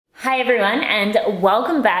Hi everyone, and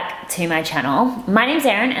welcome back to my channel. My name's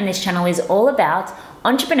Erin and this channel is all about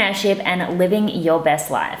entrepreneurship and living your best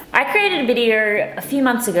life. I created a video a few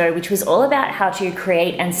months ago which was all about how to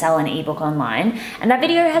create and sell an ebook online, and that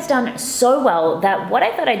video has done so well that what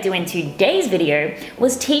I thought I'd do in today's video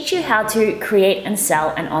was teach you how to create and sell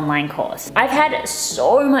an online course. I've had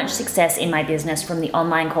so much success in my business from the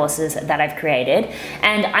online courses that I've created,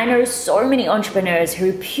 and I know so many entrepreneurs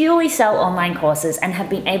who purely sell online courses and have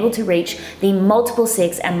been able to reach the multiple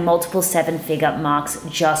 6 and multiple 7-figure marks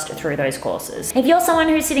just through those courses. If you're someone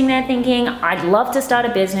who's sitting there thinking, I'd love to start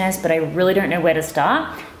a business, but I really don't know where to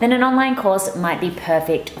start, then an online course might be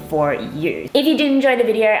perfect for you. If you did enjoy the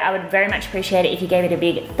video, I would very much appreciate it if you gave it a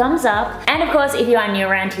big thumbs up. And of course, if you are new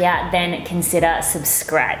around here, then consider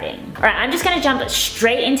subscribing. All right, I'm just gonna jump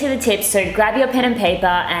straight into the tips, so grab your pen and paper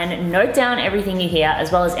and note down everything you hear,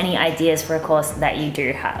 as well as any ideas for a course that you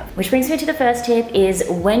do have. Which brings me to the first tip is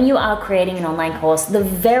when you are creating an online course, the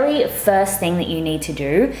very first thing that you need to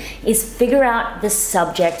do is figure out the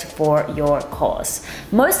subject for your course.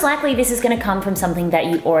 Most likely this is gonna come from something that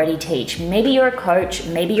you already teach. Maybe you're a coach,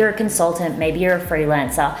 maybe you're a consultant, maybe you're a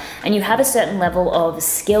freelancer, and you have a certain level of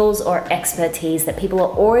skills or expertise that people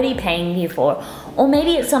are already paying you for. Or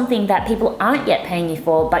maybe it's something that people aren't yet paying you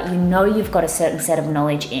for, but you know you've got a certain set of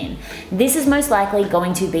knowledge in. This is most likely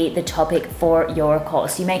going to be the topic for your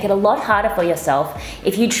course. You make it a lot harder for yourself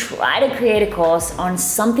if you try to create a course on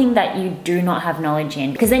something that you do not have knowledge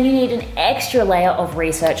in, because then you need an extra layer of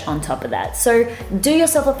research on top of that. So do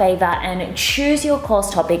yourself a favor and choose your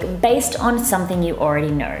course topic based on something you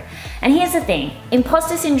already know. And here's the thing,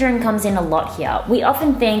 imposter syndrome comes in a lot here. We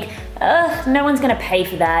often think, no one's gonna pay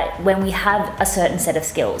for that when we have a certain set of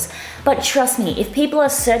skills. But trust me, if people are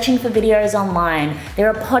searching for videos online, there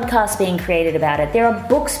are podcasts being created about it, there are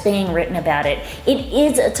books being written about it, it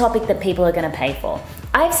is a topic that people are gonna pay for.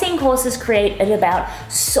 I've seen courses created about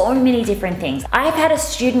so many different things. I've had a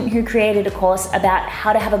student who created a course about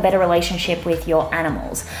how to have a better relationship with your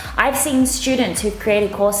animals. I've seen students who've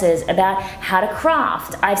created courses about how to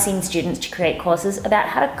craft. I've seen students create courses about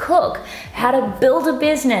how to cook, how to build a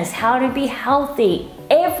business, how to be healthy.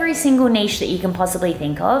 Every single niche that you can possibly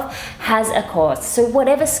think of has a course. So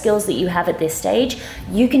whatever skills that you have at this stage,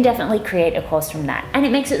 you can definitely create a course from that. And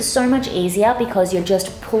it makes it so much easier because you're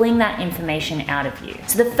just pulling that information out of you.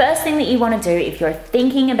 So the first thing that you want to do if you're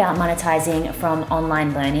thinking about monetizing from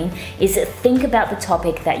online learning is think about the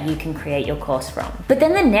topic that you can create your course from. But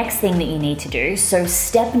then the next thing that you need to do, so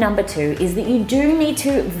step number 2, is that you do need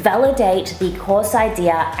to validate the course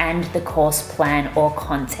idea and the course plan or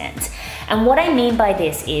content. And what I mean by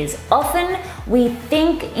this is often we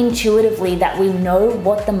think intuitively that we know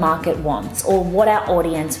what the market wants or what our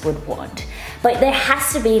audience would want. But there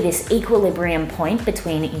has to be this equilibrium point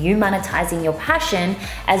between you monetizing your passion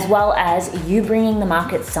as well as you bringing the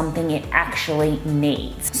market something it actually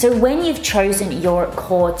needs. So when you've chosen your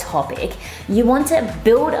core topic, you want to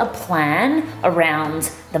build a plan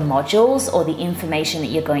around the modules or the information that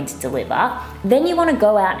you're going to deliver. Then you want to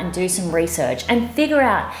go out and do some research and figure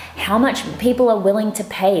out how much people are willing to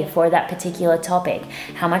pay for that particular topic,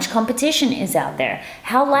 how much competition is out there,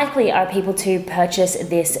 how likely are people to purchase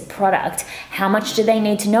this product, how much do they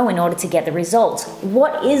need to know in order to get the results,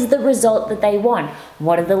 what is the result that they want,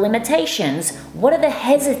 what are the limitations, what are the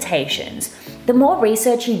hesitations. The more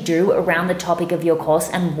research you do around the topic of your course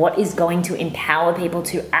and what is going to empower people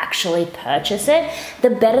to actually purchase it,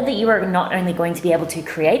 the better that you are not only going to be able to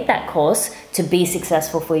create that course to be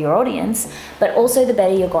successful for your audience, but also the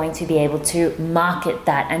better you're going to be able to market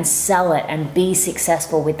that and sell it and be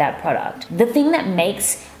successful with that product. The thing that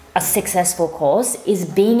makes a successful course is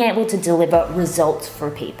being able to deliver results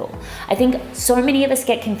for people. I think so many of us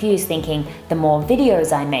get confused thinking the more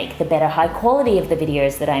videos I make, the better high quality of the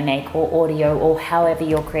videos that I make, or audio, or however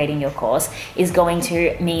you're creating your course is going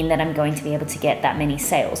to mean that I'm going to be able to get that many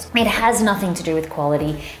sales. It has nothing to do with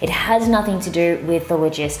quality. It has nothing to do with the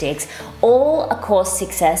logistics. All a course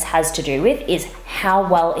success has to do with is how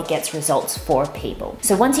well it gets results for people.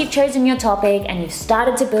 So once you've chosen your topic and you've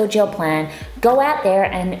started to build your plan, go out there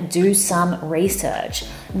and do some research.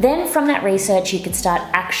 Then from that research, you can start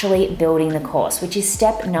actually building the course, which is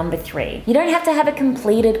step number 3. You don't have to have a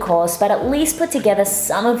completed course, but at least put together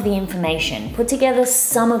some of the information, put together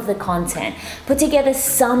some of the content, put together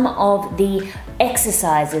some of the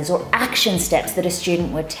exercises or action steps that a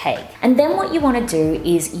student would take. And then what you want to do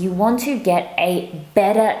is you want to get a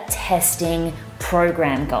beta testing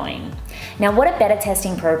program going. Now, what a beta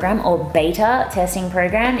testing program or beta testing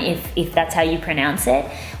program, if that's how you pronounce it,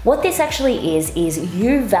 what this actually is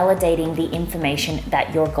you validating the information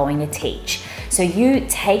that you're going to teach. So you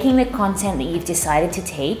taking the content that you've decided to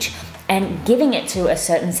teach and giving it to a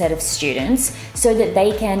certain set of students so that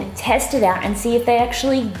they can test it out and see if they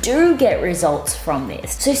actually do get results from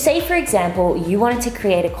this. So say for example, you wanted to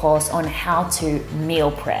create a course on how to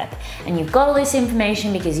meal prep, and you've got all this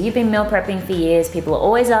information because you've been meal prepping for years. People are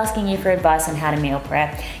always asking you for advice on how to meal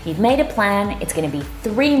prep. You've made a plan. It's going to be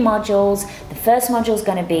 3 modules. The first module is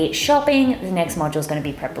going to be shopping, the next module is going to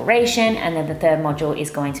be preparation, and then the third module is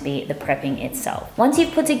going to be the prepping itself. Once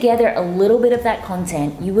you've put together a little bit of that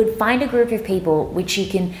content, you would find a group of people which you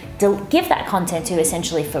can give that content to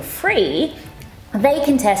essentially for free. They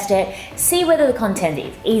can test it, see whether the content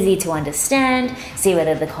is easy to understand, see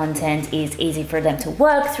whether the content is easy for them to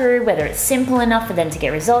work through, whether it's simple enough for them to get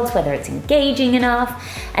results, whether it's engaging enough.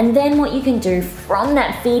 And then what you can do from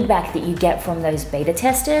that feedback that you get from those beta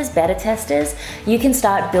testers, you can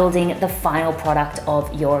start building the final product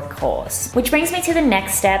of your course. Which brings me to the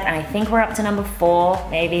next step, and I think we're up to number 4,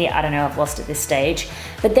 maybe, I don't know, I've lost at this stage.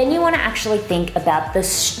 But then you want to actually think about the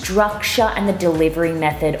structure and the delivery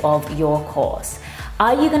method of your course.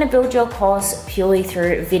 Are you going to build your course purely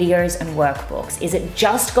through videos and workbooks? Is it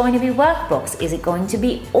just going to be workbooks? Is it going to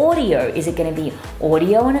be audio? Is it going to be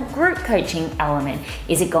audio and a group coaching element?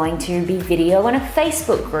 Is it going to be video and a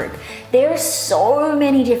Facebook group? There are so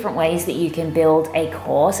many different ways that you can build a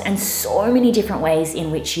course and so many different ways in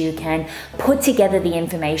which you can put together the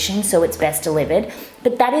information so it's best delivered.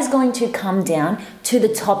 But that is going to come down to the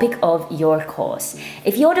topic of your course.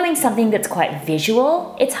 If you're doing something that's quite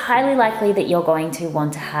visual, it's highly likely that you're going to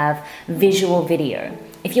want to have visual video.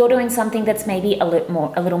 If you're doing something that's maybe a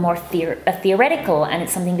little more theoretical and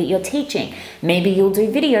it's something that you're teaching, maybe you'll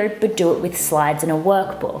do video but do it with slides and a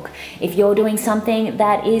workbook. If you're doing something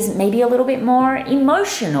that is maybe a little bit more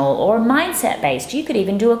emotional or mindset based, you could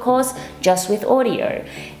even do a course just with audio.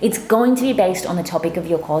 It's going to be based on the topic of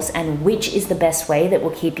your course and which is the best way that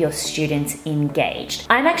will keep your students engaged.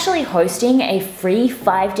 I'm actually hosting a free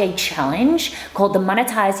 5-day challenge called the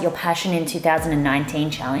Monetize Your Passion in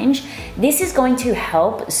 2019 challenge. This is going to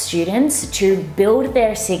help students to build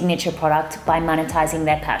their signature product by monetizing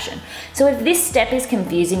their passion. So if this step is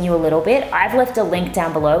confusing you a little bit, I've left a link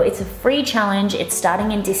down below. It's a free challenge. It's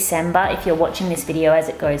starting in December if you're watching this video as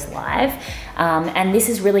it goes live. And this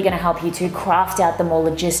is really going to help you to craft out the more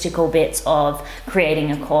logistical bits of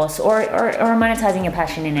creating a course or monetizing your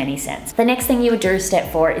passion in any sense. The next thing you would do,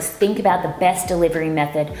 step 4, is think about the best delivery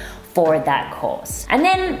method for that course. And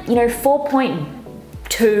then,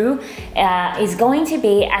 4.2 is going to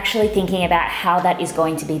be actually thinking about how that is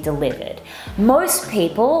going to be delivered. Most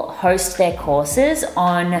people host their courses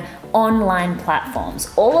on online platforms.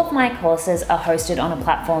 All of my courses are hosted on a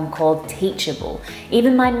platform called Teachable.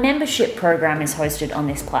 Even my membership program is hosted on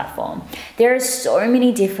this platform. There are so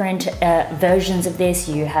many different versions of this.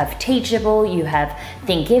 You have Teachable, you have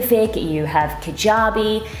Thinkific, you have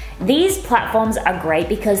Kajabi. These platforms are great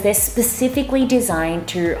because they're specifically designed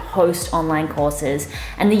to host online courses,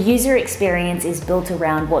 and the user experience is built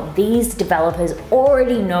around what these developers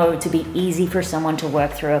already know to be easy for someone to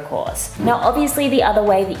work through a course. Now, obviously, the other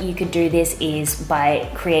way that you could do this is by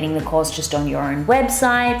creating the course just on your own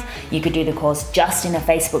website. You could do the course just in a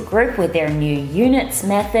Facebook group with their new units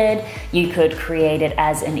method. You could create it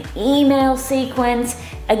as an email sequence.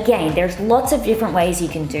 Again, there's lots of different ways you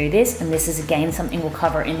can do this, and this is again something we'll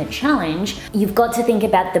cover in the challenge. You've got to think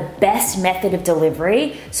about the best method of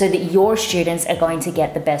delivery so that your students are going to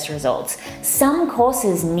get the best results. Some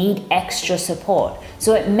courses need extra support,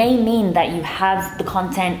 so it may mean that you have the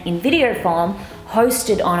content in video form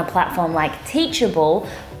hosted on a platform like Teachable,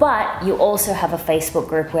 but you also have a Facebook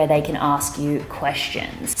group where they can ask you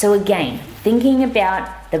questions. So again, thinking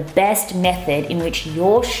about the best method in which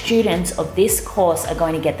your students of this course are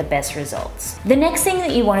going to get the best results. The next thing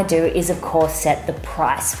that you want to do is, of course, set the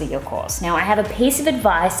price for your course. Now, I have a piece of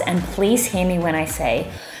advice, and please hear me when I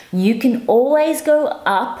say, you can always go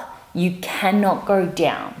up, you cannot go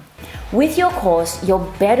down. With your course,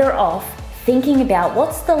 you're better off thinking about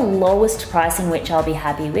what's the lowest price in which I'll be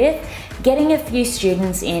happy with, getting a few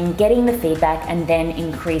students in, getting the feedback, and then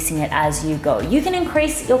increasing it as you go. You can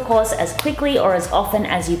increase your course as quickly or as often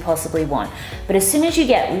as you possibly want, but as soon as you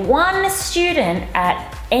get one student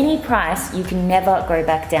at any price, you can never go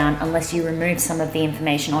back down unless you remove some of the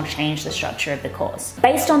information or change the structure of the course.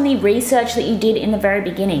 Based on the research that you did in the very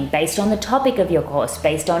beginning, based on the topic of your course,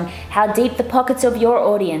 based on how deep the pockets of your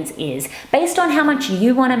audience is, based on how much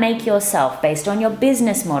you want to make yourself, based on your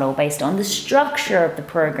business model, based on the structure of the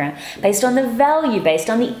program, based on the value, based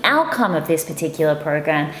on the outcome of this particular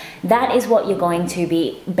program, that is what you're going to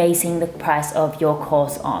be basing the price of your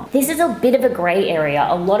course on. This is a bit of a gray area.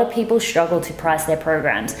 A lot of people struggle to price their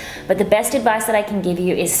program. programs. But the best advice that I can give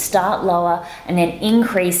you is start lower and then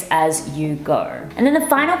increase as you go. And then the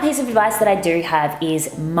final piece of advice that I do have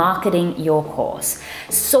is marketing your course.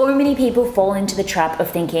 So many people fall into the trap of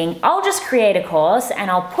thinking, I'll just create a course and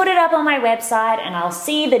I'll put it up on my website and I'll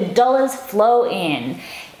see the dollars flow in.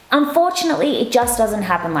 Unfortunately, it just doesn't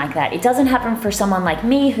happen like that. It doesn't happen for someone like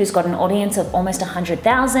me who's got an audience of almost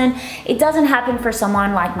 100,000. It doesn't happen for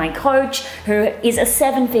someone like my coach who is a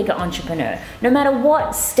 7-figure entrepreneur. No matter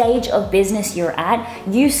what stage of business you're at,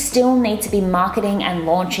 you still need to be marketing and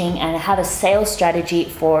launching and have a sales strategy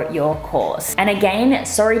for your course. And again,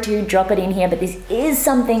 sorry to drop it in here, but this is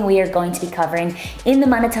something we are going to be covering in the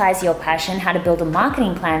Monetize Your Passion, how to build a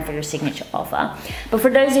marketing plan for your signature offer. But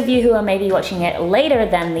for those of you who are maybe watching it later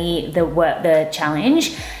than the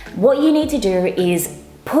challenge, what you need to do is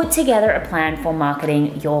put together a plan for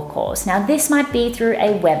marketing your course. Now, this might be through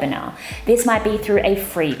a webinar, this might be through a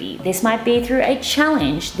freebie, this might be through a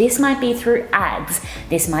challenge, this might be through ads,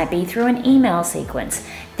 this might be through an email sequence.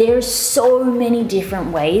 There's so many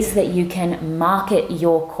different ways that you can market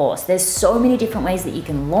your course. There's so many different ways that you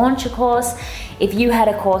can launch a course. If you had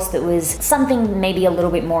a course that was something maybe a little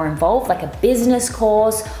bit more involved, like a business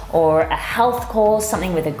course or a health course,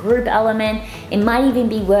 something with a group element, it might even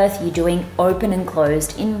be worth you doing open and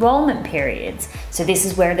closed enrollment periods. So this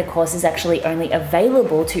is where the course is actually only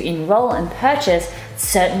available to enroll and purchase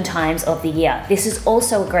certain times of the year. This is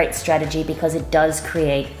also a great strategy because it does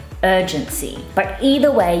create urgency. But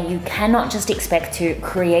either way, you cannot just expect to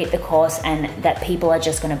create the course and that people are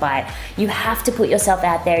just going to buy it. You have to put yourself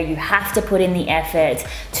out there. You have to put in the effort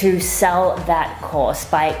to sell that course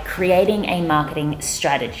by creating a marketing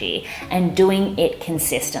strategy and doing it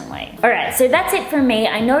consistently. All right, so that's it from me.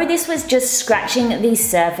 I know this was just scratching the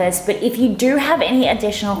surface, but if you do have any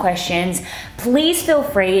additional questions, please feel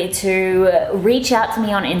free to reach out to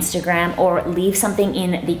me on Instagram or leave something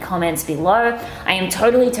in the comments below. I am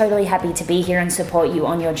totally happy to be here and support you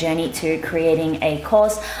on your journey to creating a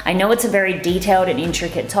course. I know it's a very detailed and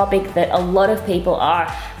intricate topic that a lot of people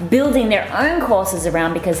are building their own courses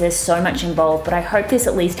around because there's so much involved, but I hope this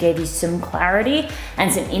at least gave you some clarity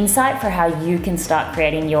and some insight for how you can start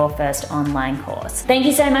creating your first online course. Thank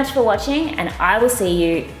you so much for watching, and I will see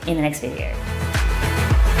you in the next video.